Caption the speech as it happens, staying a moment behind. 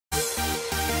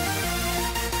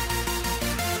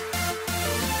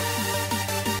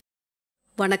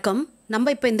வணக்கம்.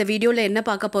 நம்ம இப்போ இந்த வீடியோவில் என்ன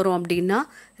பார்க்க போகிறோம் அப்படின்னா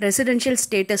ரெசிடென்ஷியல்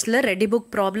ஸ்டேட்டஸில் ரெடி புக்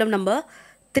ப்ராப்ளம் நம்பர்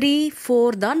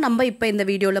 3-4 தான் நம்ம இப்போ இந்த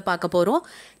வீடியோவில் பார்க்க போகிறோம்.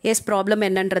 ப்ராப்ளம்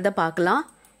என்னன்றதை பார்க்கலாம்.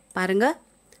 பாருங்கள்.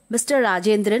 Mister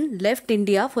Rajendran left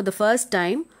India for the first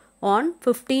time on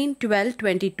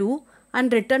 15/12/22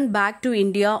 and return back to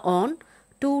India on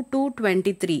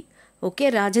 2/2/23. Okay,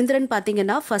 Rajendran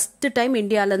பார்த்தீங்கன்னா ஃபஸ்ட்டு டைம்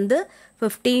இந்தியாவிலேருந்து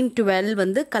 15/12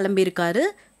 வந்து கிளம்பியிருக்காரு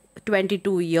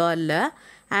 22 இயரில்.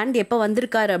 அண்ட் எப்போ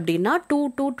வந்திருக்காரு அப்படின்னா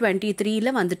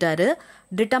 2/2/23 வந்துட்டாரு.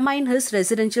 Determine his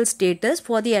residential status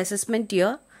for the assessment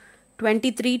year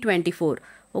 23-24.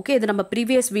 Okay, இது நம்ம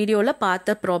ப்ரீவியஸ் வீடியோவில்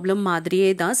பார்த்த ப்ராப்ளம்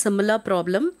மாதிரியே தான், சிமிலர்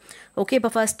ப்ராப்ளம். ஓகே,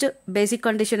 இப்போ ஃபஸ்ட்டு பேசிக்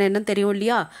கண்டிஷன் என்னன்னு தெரியும்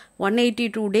இல்லையா?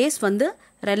 182 days வந்து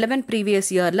ரெலவென்ட்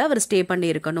ப்ரீவியஸ் இயரில் அவர் ஸ்டே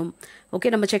பண்ணியிருக்கணும்.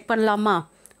 ஓகே, நம்ம செக் பண்ணலாமா?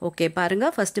 ஓகே,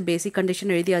 பாருங்கள். ஃபஸ்ட்டு பேசிக்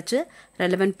கண்டிஷன் எழுதியாச்சு,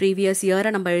 ரெலவென்ட் ப்ரீவியஸ் இயரை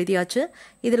நம்ம எழுதியாச்சு.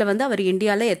 இதில் வந்து அவர்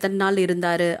இந்தியாவில் எத்தனை நாள்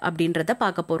இருந்தார் அப்படின்றத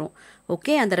பார்க்க போகிறோம்.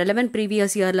 ஓகே, அந்த ரெலவென்ட்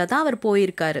ப்ரீவியஸ் இயரில் தான் அவர்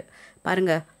போயிருக்காரு.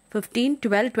 பாருங்கள்,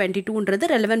 15/12/22ன்றது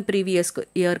ரெலவென்ட் ப்ரீவியஸ்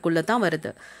இயர்க்குள்ளே தான்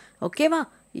வருது. ஓகேவா?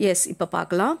 எஸ், இப்போ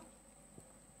பார்க்கலாம்.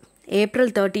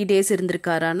 ஏப்ரல் 30 days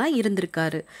இருந்திருக்காரானா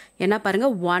இருந்திருக்காரு. ஏன்னா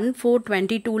பாருங்கள்,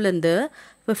 1/4/22லேருந்து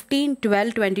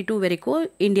 15/12/22 வரைக்கும்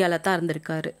இந்தியாவில் தான்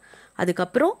இருந்திருக்காரு.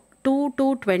 அதுக்கப்புறம்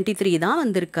 2/2/23 தான்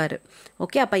வந்திருக்காரு.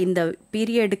 ஓகே, அப்போ இந்த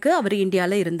பீரியடுக்கு அவர்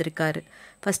இந்தியாவில் இருந்திருக்காரு.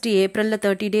 ஃபஸ்ட்டு ஏப்ரலில்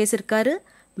 30 days இருக்காரு,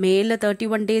 மேல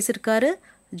 31 days இருக்காரு,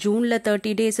 ஜூனில்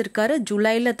 30 days இருக்காரு,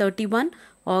 ஜூலையில் 31,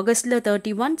 ஆகஸ்டில்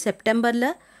 31, செப்டம்பரில்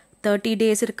 30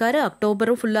 days இருக்காரு,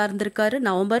 அக்டோபரும் ஃபுல்லாக இருந்திருக்காரு,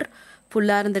 நவம்பர்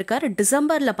ஃபுல்லாக இருந்திருக்காரு,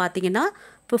 டிசம்பரில் பார்த்தீங்கன்னா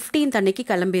 15th அன்னைக்கு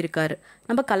கிளம்பியிருக்காரு.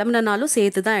 நம்ம கிளம்புனாலும்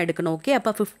சேர்த்து தான் எடுக்கணும். ஓகே,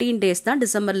 அப்போ 15 days தான்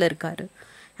டிசம்பரில் இருக்காரு.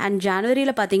 அண்ட்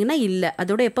ஜனவரியில் பார்த்தீங்கன்னா இல்லை,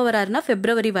 அதோட எப்போ வராருன்னா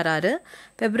ஃபெப்ரவரி வராரு.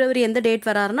 ஃபெப்ரவரி எந்த டேட்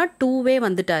வராருன்னா 2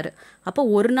 வந்துட்டார். அப்போ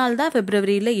ஒரு நாள் தான்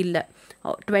ஃபெப்ரவரியில் இல்லை.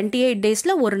 28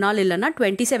 daysல ஒரு நாள் இல்லைன்னா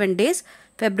 27 days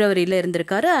ஃபெப்ரவரியில்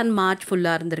இருந்திருக்காரு. அண்ட் மார்ச்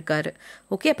ஃபுல்லாக இருந்திருக்காரு.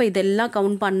 ஓகே, அப்போ இதெல்லாம்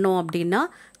கவுண்ட் பண்ணோம் அப்படின்னா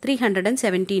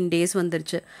 317 days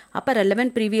வந்துருச்சு. அப்போ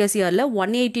ரெலவென்ட் ப்ரீவியஸ் இயரில்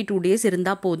 182 days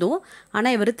இருந்தால் போதும்.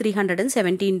 ஆனால் இவர்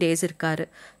 317 days இருக்காரு.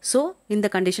 ஸோ இந்த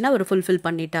கண்டிஷனை அவர் ஃபுல்ஃபில்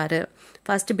பண்ணிட்டாரு.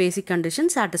 ஃபர்ஸ்ட் பேசிக் கண்டிஷன்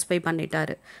சாட்டிஸ்ஃபை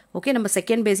பண்ணிட்டாரு. ஓகே, நம்ம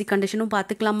செகண்ட் பேசிக் கண்டிஷனும்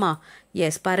பார்த்துக்கலாமா?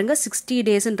 எஸ், பாருங்கள், 60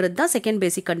 daysன்றது தான் செகண்ட்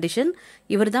பேசிக் கண்டிஷன்.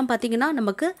 இவர் தான் பார்த்தீங்கன்னா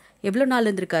நமக்கு எவ்வளோ நாள்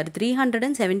இருந்திருக்காரு?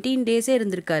 317 days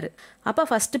இருந்திருக்காரு. அப்போ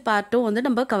ஃபஸ்ட்டு பார்ட்டும் வந்து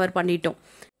நம்ம கவர் பண்ணிட்டோம்.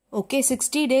 ஓகே,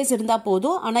 60 days இருந்தால்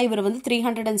போதும். ஆனால் இவர் வந்து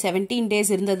 317 days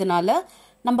இருந்ததுனால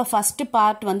நம்ம ஃபஸ்ட்டு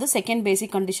பார்ட் வந்து செகண்ட்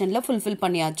பேசிக் கண்டிஷனில் ஃபுல்ஃபில்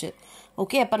பண்ணியாச்சு.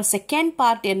 ஓகே, அப்புறம் செகண்ட்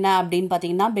பார்ட் என்ன அப்படின்னு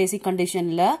பார்த்தீங்கன்னா, பேசிக்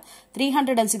கண்டிஷனில்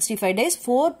 365 days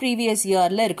 4 previous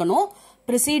இயரில் இருக்கணும்,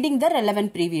 ப்ரிசீடிங் த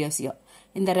ரெலவென்ட் ப்ரீவியஸ் இயர்.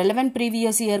 இந்த ரெலவென்ட்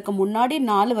ப்ரீவியஸ் இயருக்கு முன்னாடி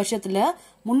 4 வருஷத்தில்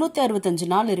 365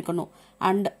 நாள் இருக்கணும்.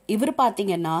 அண்ட் இவர்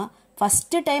பார்த்தீங்கன்னா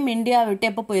ஃபஸ்ட்டு டைம் இந்தியா விட்டு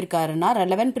எப்போ போயிருக்காருன்னா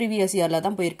ரெலவென்ட் ப்ரீவியஸ் இயரில்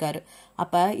தான் போயிருக்காரு.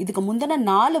 அப்போ இதுக்கு முந்தின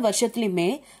 4 வருஷத்துலையுமே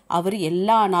அவர்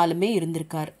எல்லா நாளுமே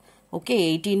இருந்திருக்காரு. ஓகே,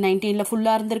 18-19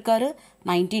 ஃபுல்லாக இருந்திருக்காரு,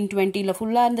 19-20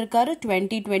 ஃபுல்லாக இருந்திருக்காரு,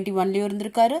 20-21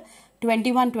 இருந்திருக்காரு,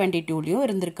 21-22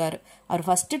 இருந்திருக்காரு. அவர்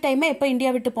ஃபஸ்ட்டு டைமே எப்போ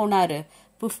இந்தியா விட்டு போனார்?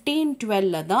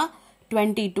 15/12 தான்,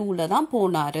 22 தான்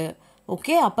போனார்.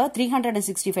 ஓகே, அப்போ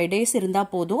 365 days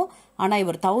இருந்தால் போதும். ஆனால்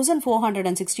இவர்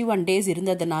 1461 days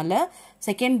இருந்ததுனால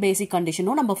செகண்ட் பேசிக்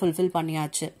கண்டிஷனும் நம்ம ஃபுல்ஃபில்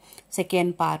பண்ணியாச்சு,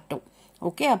 செகண்ட் பார்ட்டும்.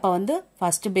 ஓகே, அப்போ வந்து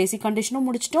ஃபர்ஸ்ட் பேசிக் கண்டிஷனும்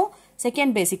முடிச்சிட்டோம்,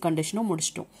 செகண்ட் பேசிக் கண்டிஷனும்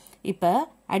முடிச்சிட்டோம். இப்போ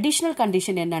அடிஷ்னல்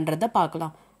கண்டிஷன் என்னன்றதை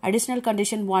பார்க்கலாம். அடிஷ்னல்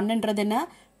கண்டிஷன் 1ன்றது என்ன?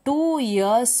 2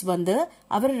 years வந்து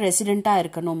அவர் ரெசிடெண்ட்டாக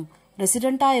இருக்கணும்.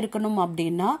 ரெசிடெண்ட்டாக இருக்கணும்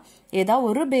அப்படின்னா ஏதாவது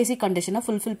ஒரு பேசிக் கண்டிஷனை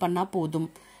ஃபுல்ஃபில் பண்ணால் போதும்.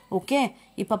 ஓகே,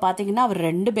 இப்போ பார்த்தீங்கன்னா அவர்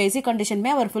 2 பேசிக்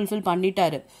கண்டிஷனுமே அவர் ஃபுல்ஃபில்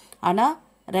பண்ணிட்டாரு. ஆனால்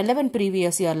ரெலவென்ட்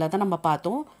ப்ரீவியஸ் இயரில் தான் நம்ம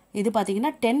பார்த்தோம். இது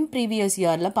பார்த்தீங்கன்னா 10 previous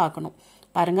இயரில் பார்க்கணும்.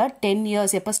 பாருங்கள், 10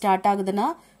 years எப்போ ஸ்டார்ட் ஆகுதுன்னா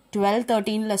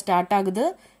 12-13 ஸ்டார்ட் ஆகுது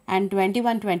அண்ட்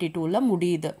 21-22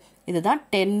 முடியுது. இதுதான்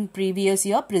 10 previous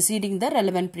year ப்ரிசீடிங் த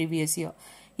ரெலவென்ட் ப்ரீவியஸ் இயர்.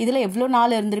 இதில் எவ்வளோ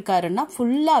நாள் இருந்திருக்காருன்னா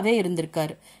ஃபுல்லாகவே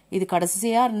இருந்திருக்காரு. இது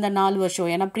கடைசியாக இருந்த 4 வருஷம்,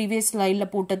 ஏன்னா ப்ரீவியஸ்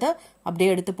ஸ்லைடில் போட்டதை அப்படியே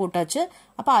எடுத்து போட்டாச்சு.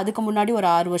 அப்போ அதுக்கு முன்னாடி ஒரு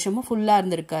 6 வருஷமும் ஃபுல்லாக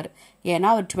இருந்திருக்காரு. ஏன்னா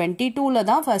அவர் 22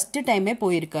 தான் ஃபஸ்ட்டு டைமே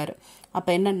போயிருக்காரு. அப்போ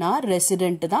என்னன்னா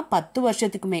ரெசிடென்ட் தான் 10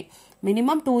 வருஷத்துக்குமே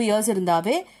மினிமம் 2 years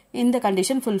இருந்தாவே இந்த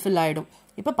கண்டிஷன் ஃபுல்ஃபில் ஆகிடும்.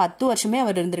 இப்போ 10 வருஷமே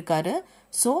அவர் இருந்திருக்காரு.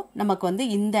 ஸோ நமக்கு வந்து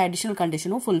இந்த அடிஷ்னல்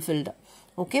கண்டிஷனும் ஃபுல்ஃபில்டு.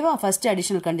 ஓகேவா? ஃபர்ஸ்ட்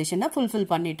அடிஷ்னல் கண்டிஷனை ஃபுல்ஃபில்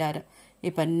பண்ணிட்டாரு.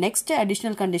 இப்போ நெக்ஸ்ட்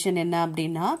அடிஷ்னல் கண்டிஷன் என்ன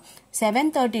அப்படின்னா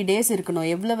 730 days இருக்கணும்.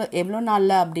 எவ்வளோ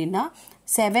நாளில் அப்படின்னா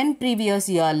 7 previous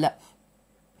இயரில்.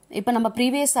 இப்போ நம்ம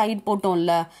ப்ரீவியஸ் சைட்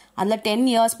போட்டோம்ல, அதில் 10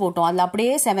 years போட்டோம், அதில்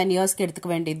அப்படியே 7 yearsக்கு எடுத்துக்க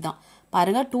வேண்டியது தான்.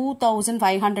 பாருங்கள்,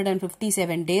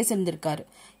 2557 days இருந்திருக்காரு.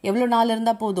 எவ்வளோ நாள்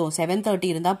இருந்தால் போதும்? 730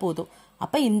 இருந்தால் போதும்.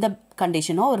 அப்போ இந்த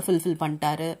கண்டிஷனும் அவர் ஃபுல்ஃபில்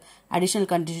பண்ணிட்டாரு, அடிஷ்னல்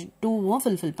கண்டிஷன் 2வும்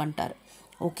ஃபுல்ஃபில் பண்ணிட்டாரு.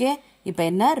 ஓகே, இப்போ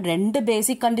என்ன ரெண்டு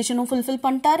பேசிக் கண்டிஷனும் ஃபுல்ஃபில்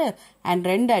பண்ணிட்டாரு அண்ட்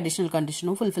ரெண்டு அடிஷனல்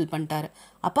கண்டிஷனும் ஃபுல்ஃபில் பண்ணிட்டாரு.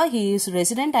 அப்போ he is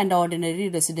resident and ordinary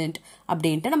resident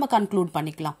அப்படின்ட்டு நம்ம கன்க்ளூட்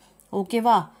பண்ணிக்கலாம்.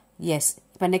 ஓகேவா? எஸ்.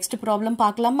 இப்போ நெக்ஸ்ட் ப்ராப்ளம்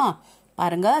பார்க்கலாமா?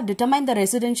 பாருங்க, determine the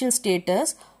residential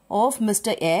status of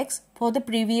Mr. X for the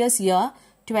previous year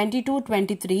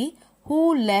 22-23 who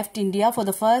left India for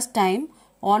the first time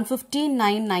on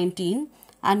 15/9/19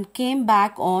 and came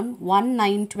back on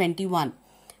 1/9/21.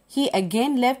 He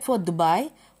again left for Dubai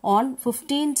on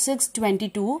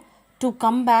 15/6/22 to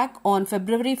come back on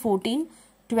February 14,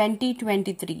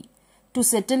 2023 to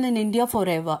settle in India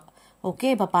forever.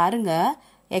 Okay, இப்போ பாருங்க,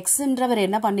 எக்ஸ்ன்றவர்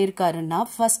என்ன பண்ணியிருக்காருன்னா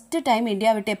first time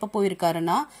India விட்டு எப்போ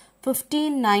போயிருக்காருன்னா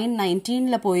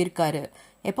 15/9/19 போயிருக்காரு.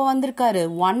 எப்போ வந்திருக்காரு?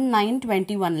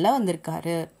 1/9/21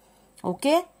 வந்திருக்காரு.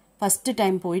 ஓகே, ஃபர்ஸ்ட்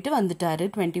டைம் போயிட்டு வந்துட்டாரு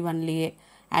 21லயே.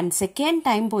 அண்ட் செகண்ட்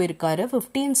டைம் போயிருக்காரு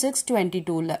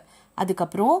 15/6/22.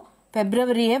 அதுக்கப்புறம்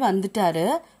பிப்ரவரியே வந்துட்டாரு.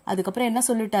 அதுக்கப்புறம் என்ன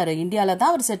சொல்லிட்டாரு? இந்தியாவில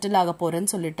தான் அவர் செட்டில் ஆக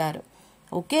போறேன்னு சொல்லிட்டாரு.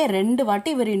 ஓகே, 2 வாட்டி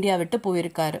இவர் இந்தியா விட்டு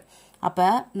போயிருக்காரு. அப்ப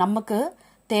நமக்கு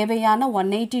தேவையான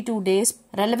 182 டேஸ்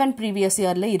ரெலவென்ட் ப்ரீவியஸ்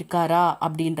இயர்ல இருக்காரா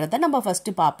அப்படின்றத நம்ம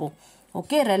ஃபர்ஸ்ட் பார்ப்போம்.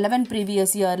 ஓகே, ரெலவென்ட்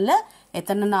ப்ரீவியஸ் இயர்ல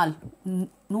எத்தனை நாள்?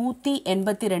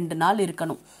 182 நாள்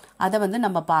இருக்கணும். அதை வந்து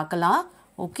நம்ம பார்க்கலாம்.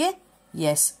 Okay,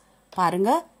 S. பாருங்க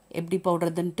எப்படி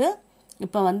போடுறதுன்ட்டு.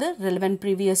 இப்போ வந்து ரெலவென்ட்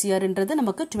ப்ரீவியஸ் இயர்ன்றது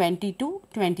நமக்கு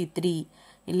 22-23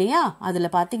 இல்லையா?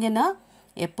 அதில் பார்த்தீங்கன்னா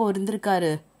எப்போ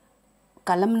இருந்திருக்காரு?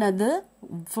 கிளம்புனது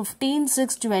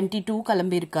 15/6/22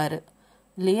 கிளம்பியிருக்காரு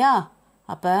இல்லையா?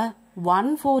 அப்போ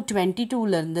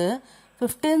 1/4/22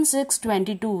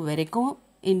 15/6/22 வரைக்கும்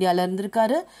இந்தியாவில்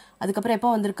இருந்திருக்காரு. அதுக்கப்புறம் எப்போ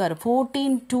வந்திருக்காரு?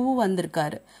 14/2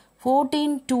 வந்திருக்காரு.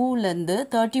 14/2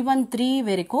 31/3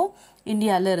 வரைக்கும்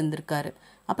இந்தியாவில் இருந்திருக்காரு.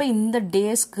 அப்போ இந்த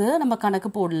டேஸ்க்கு நம்ம கணக்கு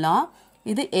போடலாம்.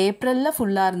 இது ஏப்ரலில்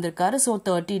ஃபுல்லாக இருந்திருக்காரு, ஸோ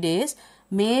 30 டேஸ்.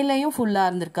 மேலையும் ஃபுல்லாக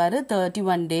இருந்திருக்காரு,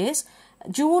 31 டேஸ்.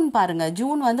 ஜூன் பாருங்க,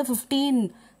 ஜூன் வந்து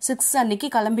 15/6 அன்னைக்கு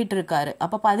கிளம்பிட்டு இருக்காரு.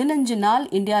 அப்போ 15 நாள்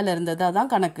இந்தியாவில் இருந்தது,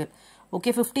 அதான் கணக்கு. ஓகே,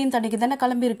 15th அன்னைக்கு தானே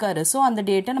கிளம்பியிருக்காரு, ஸோ அந்த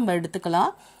டேட்டை நம்ம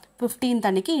எடுத்துக்கலாம். 15th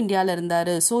அன்னைக்கு இந்தியாவில்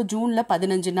இருந்தாரு, ஸோ ஜூனில்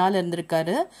 15 நாள்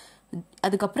இருந்திருக்காரு.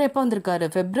 அதுக்கப்புறம் எப்போ வந்திருக்காரு?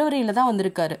 பிப்ரவரியில தான்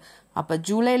வந்திருக்காரு. அப்போ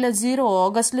ஜூலையில் 0,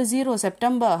 ஆகஸ்ட்ல 0,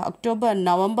 செப்டம்பர், அக்டோபர்,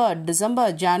 நவம்பர்,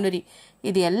 டிசம்பர், ஜனவரி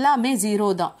இது எல்லாமே 0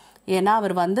 தான். ஏன்னா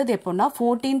அவர் வந்தது எப்போன்னா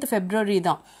 14th February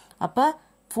தான். அப்போ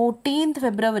 14th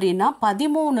Februaryனா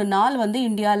 13 நாள் வந்து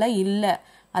இந்தியாவில் இல்லை.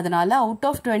 அதனால அவுட்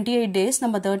ஆஃப் 28 டேஸ்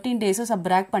நம்ம 13 டேஸை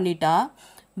சப்ராக்ட் பண்ணிட்டா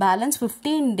பேலன்ஸ்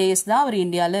 15 டேஸ் தான் அவர்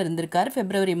இந்தியாவில் இருந்திருக்காரு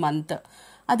பிப்ரவரி மந்த்.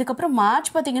 அதுக்கப்புறம் மார்ச்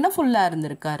பார்த்தீங்கன்னா ஃபுல்லாக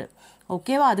இருந்திருக்காரு.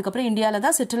 ஓகேவா? அதுக்கப்புறம் இந்தியாவில்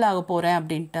தான் செட்டில் ஆக போகிறேன்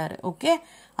அப்படின்ட்டாரு. ஓகே,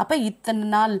 அப்போ இத்தனை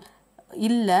நாள்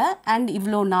இல்லை அண்ட்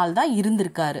இவ்வளோ நாள் தான்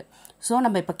இருந்திருக்காரு. ஸோ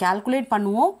நம்ம இப்போ கால்குலேட்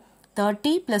பண்ணுவோம்.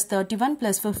 30 + 31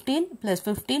 + 15 +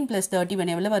 15 +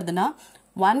 31 எவ்வளோ வருதுன்னா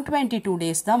 122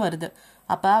 டேஸ் தான் வருது.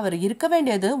 அப்போ அவர் இருக்க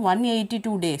வேண்டியது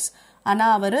 182 டேஸ்.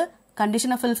 ஆனால் அவர்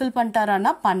கண்டிஷனை ஃபுல்ஃபில்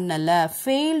பண்ணிட்டாரான்னா பண்ணலை.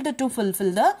 Failed to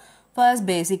fulfil the first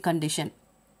basic condition.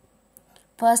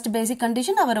 First basic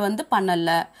condition அவர் வந்து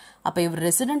பண்ணலை. அப்போ இவர்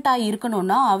ரெசிடென்ட்டாக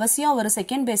இருக்கணும்னா அவசியம் அவர்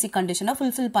செகண்ட் பேசிக் கண்டிஷனை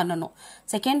ஃபுல்ஃபில் பண்ணணும்.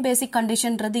 செகண்ட் பேசிக்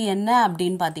கண்டிஷன்றது என்ன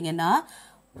அப்படின்னு பார்த்தீங்கன்னா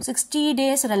 60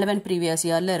 டேஸ் ரெலவென்ட் ப்ரீவியஸ்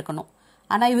இயரில் இருக்கணும்.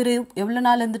 ஆனால் இவர் எவ்வளோ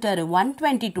நாள் இருந்துட்டாரு?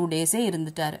 122 டேஸே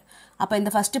இருந்துட்டாரு. அப்போ இந்த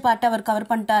ஃபர்ஸ்ட் பார்ட்டை அவர் கவர்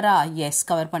பண்ணிட்டாரா? எஸ்,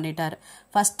 கவர் பண்ணிட்டாரு.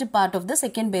 First part of the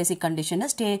second பேசிக் கண்டிஷனை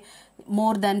ஸ்டே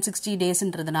மோர் தேன் 60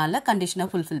 டேஸ்ன்றதுனால கண்டிஷனை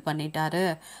ஃபுல்ஃபில் பண்ணிட்டாரு.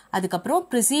 அதுக்கப்புறம்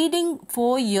ப்ரிசீடிங்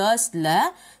 4 இயர்ஸில்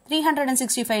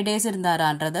 365 டேஸ்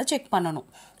இருந்தாரான்றதை செக் பண்ணணும்.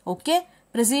 ஓகே,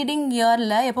 ப்ரிசீடிங்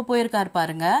இயரில் எப்போ போயிருக்காரு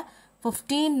பாருங்க,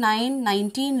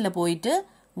 15/9/19 போயிட்டு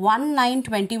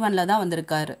 1/9/21 தான்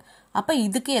வந்திருக்காரு. அப்போ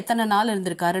இதுக்கு எத்தனை நாள்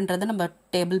இருந்திருக்காருன்றதை நம்ம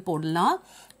டேபிள் போடலாம்.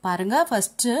 பாருங்க,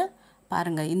 ஃபர்ஸ்ட்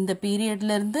பாருங்க இந்த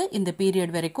பீரியட்ல இருந்து இந்த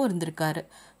பீரியட் வரைக்கும் இருந்திருக்காரு.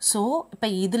 ஸோ இப்போ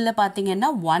இதில் பார்த்தீங்கன்னா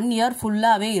 1 இயர்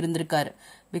ஃபுல்லாகவே இருந்திருக்காரு.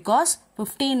 பிகாஸ்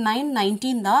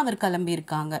 15/9/19 தான் அவர்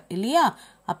கிளம்பியிருக்காங்க இல்லையா?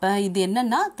 அப்போ இது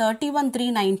என்னன்னா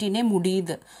 31/3/19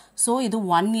 முடியுது. ஸோ இது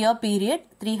 1 இயர் பீரியட்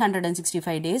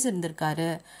 365 டேஸ் இருந்திருக்காரு.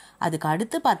 அதுக்கு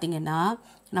அடுத்து பார்த்தீங்கன்னா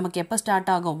நமக்கு எப்போ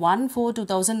ஸ்டார்ட் ஆகும்?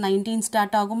 1/4/2019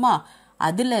 ஸ்டார்ட் ஆகுமா?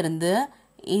 அதிலிருந்து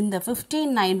இந்த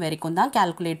 15/9 வரைக்கும் தான்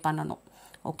கால்குலேட் பண்ணணும்.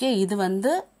 ஓகே, இது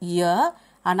வந்து இயர்.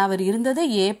 ஆனால் அவர் இருந்தது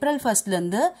ஏப்ரல்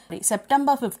 1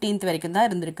 செப்டம்பர் 15 வரைக்கும் தான்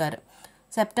இருந்திருக்காரு.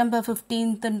 செப்டம்பர்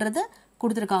 15ன்றது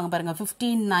கொடுத்துருக்காங்க பாருங்க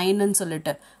 15/9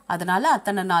 சொல்லிட்டு, அதனால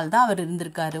அத்தனை நாள் தான் அவர்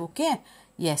இருந்திருக்காரு. Okay,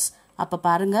 S. அப்போ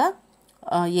பாருங்க,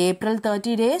 ஏப்ரல்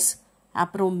 30 டேஸ்,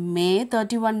 அப்புறம் மே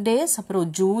 31 டேஸ், அப்புறம்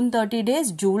ஜூன் 30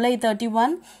 டேஸ், ஜூலை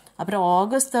 31, அப்புறம்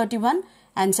ஆகஸ்ட் 31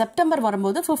 அண்ட் செப்டம்பர்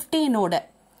வரும்போது 15ஓட.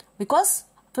 பிகாஸ்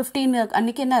 15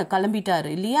 அன்னைக்கு என்ன கிளம்பிட்டாரு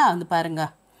இல்லையா? வந்து பாருங்க,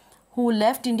 who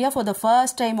left India for the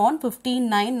first time on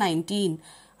 15/9/19.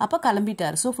 அப்போ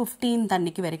கிளம்பிட்டார். ஸோ 15th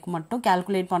அன்னைக்கு வரைக்கும் மட்டும்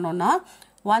கால்குலேட் பண்ணோன்னா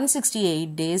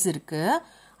 168 days இருக்குது.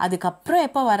 அதுக்கப்புறம்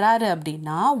எப்போ வராரு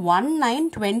அப்படின்னா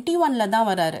 1921 தான்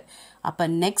வராரு. அப்போ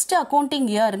நெக்ஸ்ட் அக்கௌண்டிங்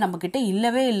இயர் நம்மக்கிட்ட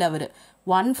இல்லவே இல்லை. அவர்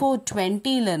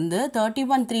 1420லேருந்து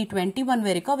 31/3/21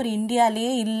 வரைக்கும் அவர்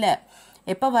இந்தியாவிலேயே இல்லை.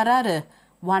 எப்போ வராரு?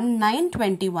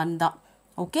 1921 தான்.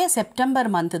 ஓகே, செப்டம்பர்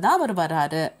மந்த் தான் அவர்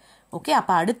வராரு. ஓகே,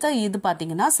 அப்போ அடுத்த இது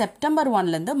பார்த்தீங்கன்னா செப்டம்பர்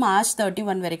 1லேருந்து March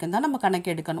 31 வரைக்கும் தான் நம்ம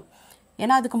கணக்கு எடுக்கணும்.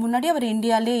 ஏன்னா அதுக்கு முன்னாடி அவர்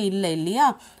இந்தியாவிலே இல்லை இல்லையா?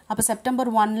 அப்போ செப்டம்பர்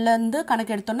 1லேருந்து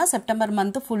கணக்கு எடுத்தோம்னா செப்டம்பர்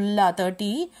மந்த்து ஃபுல்லாக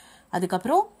 30,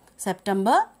 அதுக்கப்புறம்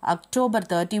செப்டம்பர், அக்டோபர்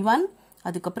 31,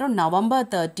 அதுக்கப்புறம் November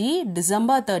 30,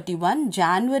 December 31,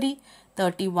 January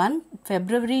 31,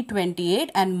 February 28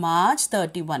 and March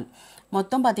 31.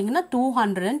 மொத்தம் பார்த்தீங்கன்னா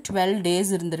 212 days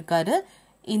இருந்திருக்காரு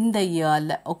இந்த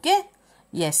இயரில். Okay,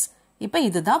 S. இப்போ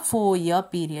இதுதான் 4-year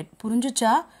பீரியட்.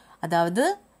 புரிஞ்சுச்சா? அதாவது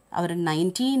அவர்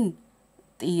 19th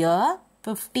year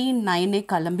 15/9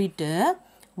 கிளம்பிட்டு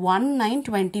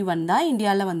 1921 தான்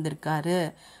இந்தியாவில் வந்திருக்காரு.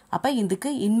 அப்போ இதுக்கு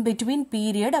இன்பிட்வீன்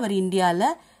பீரியட் அவர்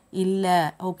இந்தியாவில் இல்லை.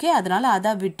 ஓகே, அதனால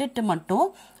அதை விட்டுட்டு மட்டும்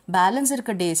பேலன்ஸ்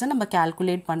இருக்க டேஸை நம்ம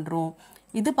கால்குலேட் பண்ணுறோம்.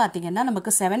 இது பார்த்தீங்கன்னா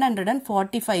நமக்கு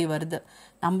 745 வருது.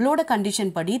 நம்மளோட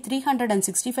கண்டிஷன் படி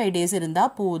 365 days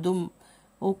இருந்தால் போதும்.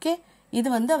 ஓகே, இது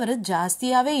அவர்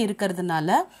ஜாஸ்தியாகவே இருக்கிறதுனால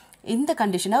இந்த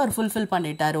கண்டிஷனை அவர் ஃபுல்ஃபில்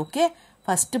பண்ணிட்டார். ஓகே,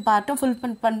 ஃபர்ஸ்ட் பார்ட்டும்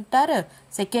ஃபுல்ஃபில் பண்ணிட்டாரு,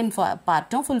 செகண்ட்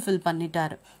பார்ட்டும் ஃபுல்ஃபில்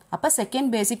பண்ணிட்டாரு. அப்போ செகண்ட்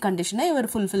பேசிக் கண்டிஷனை இவர்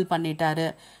ஃபுல்ஃபில் பண்ணிட்டாரு.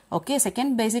 ஓகே,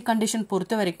 செகண்ட் பேசிக் கண்டிஷன்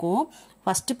பொறுத்த வரைக்கும்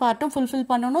ஃபர்ஸ்ட் பார்ட்டும் ஃபுல்ஃபில்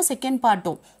பண்ணணும், செகண்ட்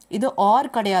பார்ட்டும். இது ஆர்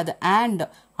கிடையாது, அண்ட்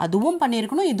அதுவும்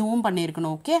பண்ணியிருக்கணும், இதுவும்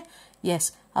பண்ணியிருக்கணும். Okay, S.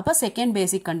 அப்போ செகண்ட்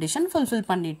பேசிக் கண்டிஷன் ஃபுல்ஃபில்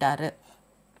பண்ணிட்டாரு.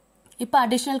 இப்போ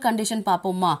அடிஷ்னல் கண்டிஷன்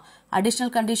பார்ப்போமா?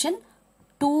 அடிஷ்னல் கண்டிஷன்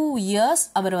 2 years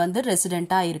அவர்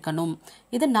ரெசிடெண்ட்டாக இருக்கணும்.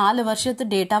 இது 4 வருஷத்து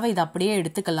டேட்டாவை இது அப்படியே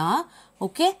எடுத்துக்கலாம்.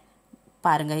 ஓகே,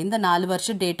 பாருங்க, இந்த 4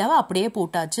 வருஷ டேட்டாவை அப்படியே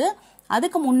போட்டாச்சு.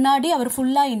 அதுக்கு முன்னாடி அவர்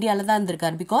ஃபுல்லாக இந்தியாவில் தான்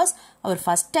இருந்திருக்காரு. பிகாஸ் அவர்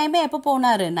ஃபர்ஸ்ட் டைமே எப்போ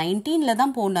போனார்? 19ல்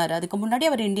தான் போனார். அதுக்கு முன்னாடி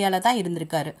அவர் இந்தியாவில் தான்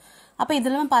இருந்திருக்காரு. அப்போ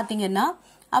இதெல்லாம் பார்த்தீங்கன்னா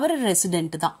அவர்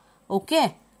ரெசிடென்ட் தான். ஓகே,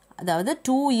 அதாவது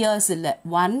 2 years இல்லை,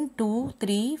 1 2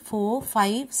 3 4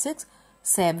 5 6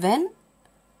 7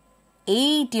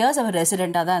 8 years அவர்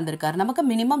ரெசிடெண்ட்டாக தான் இருந்திருக்காரு. நமக்கு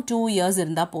மினிமம் 2 years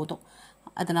இருந்தால் போதும்.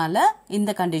 அதனால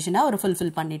இந்த கண்டிஷனை அவர்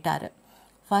ஃபுல்ஃபில் பண்ணிட்டாரு.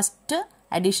 First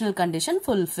additional condition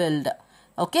fulfilled.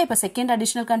 Okay, இப்போ செகண்ட்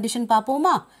அடிஷ்னல் கண்டிஷன்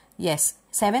பார்ப்போமா? எஸ்,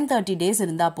 730 days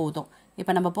இருந்தால் போதும்.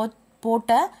 இப்போ நம்ம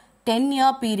போட்ட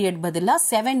 10-year பீரியட் பதிலாக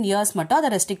 7 years மட்டும் அதை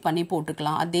ரெஸ்ட்ரிக்ட் பண்ணி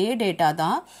போட்டுக்கலாம். அதே டேட்டா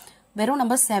தான், வெறும்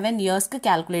நம்ம 7 yearsக்கு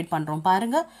கால்குலேட் பண்ணுறோம்.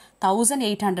 பாருங்க,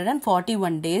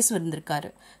 1841 days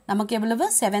இருந்திருக்காரு. நமக்கு எவ்வளவு?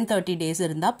 730 days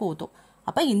இருந்தால் போதும்.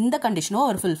 அப்போ இந்த கண்டிஷனும்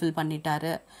அவர் ஃபுல்ஃபில்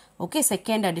பண்ணிட்டாரு. Okay,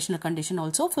 second additional condition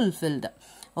also fulfilled.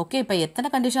 Okay, இப்போ எத்தனை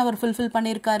கண்டிஷன் அவர் ஃபுல்ஃபில்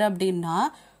பண்ணியிருக்காரு அப்படின்னா,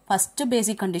 ஃபர்ஸ்ட்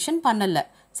பேசிக் கண்டிஷன் பண்ணல,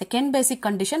 செகண்ட் பேசிக்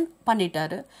கண்டிஷன்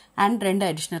பண்ணிட்டாரு, அண்ட் 2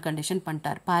 அடிஷ்னல் கண்டிஷன்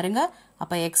பண்ணிட்டார். பாருங்க,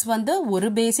 அப்போ எக்ஸ் ஒரு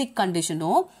பேசிக்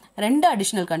கண்டிஷனும் 2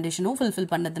 அடிஷ்னல் கண்டிஷனும்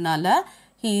ஃபுல்ஃபில் பண்ணதுனால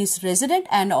he is resident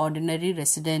and ordinary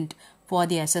resident for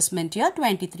the assessment year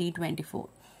 23-24.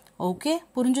 Okay,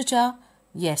 புரிஞ்சுச்சா?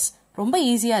 எஸ், ரொம்ப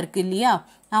ஈஸியாக இருக்குது இல்லையா?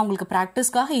 நான் உங்களுக்கு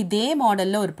ப்ராக்டிஸ்க்காக இதே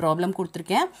மாடலில் ஒரு ப்ராப்ளம்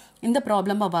கொடுத்துருக்கேன். இந்த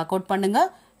ப்ராப்ளமை ஒர்க் அவுட்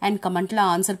பண்ணுங்கள் அண்ட் கமெண்ட்டில்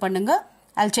ஆன்சர் பண்ணுங்கள்.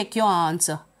 I'll check your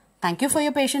answer. Thank you for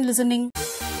your patient listening.